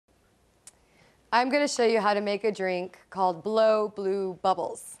I'm going to show you how to make a drink called Blow Blue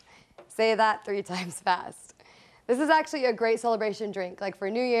Bubbles. Say that 3 times fast. This is actually a great celebration drink, like for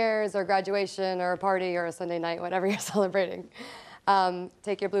New Year's or graduation or a party or a Sunday night, whatever you're celebrating.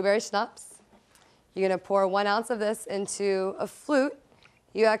 Take your blueberry schnapps. You're going to pour 1 ounce of this into a flute.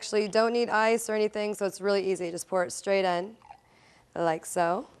 You actually don't need ice or anything, so it's really easy. Just pour it straight in, like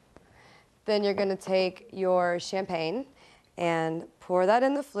so. Then you're going to take your champagne and pour that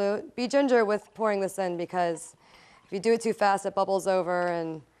in the flute. Be ginger with pouring this in, because if you do it too fast, it bubbles over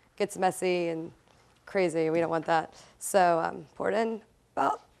and gets messy and crazy. We don't want that. So pour it in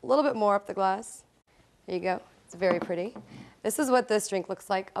about a little bit more up the glass. There you go. It's very pretty. This is what this drink looks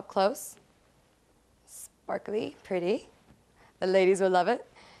like up close. Sparkly, pretty. The ladies will love it.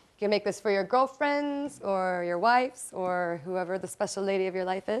 You can make this for your girlfriends or your wives or whoever the special lady of your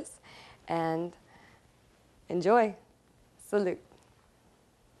life is. And enjoy. Salute.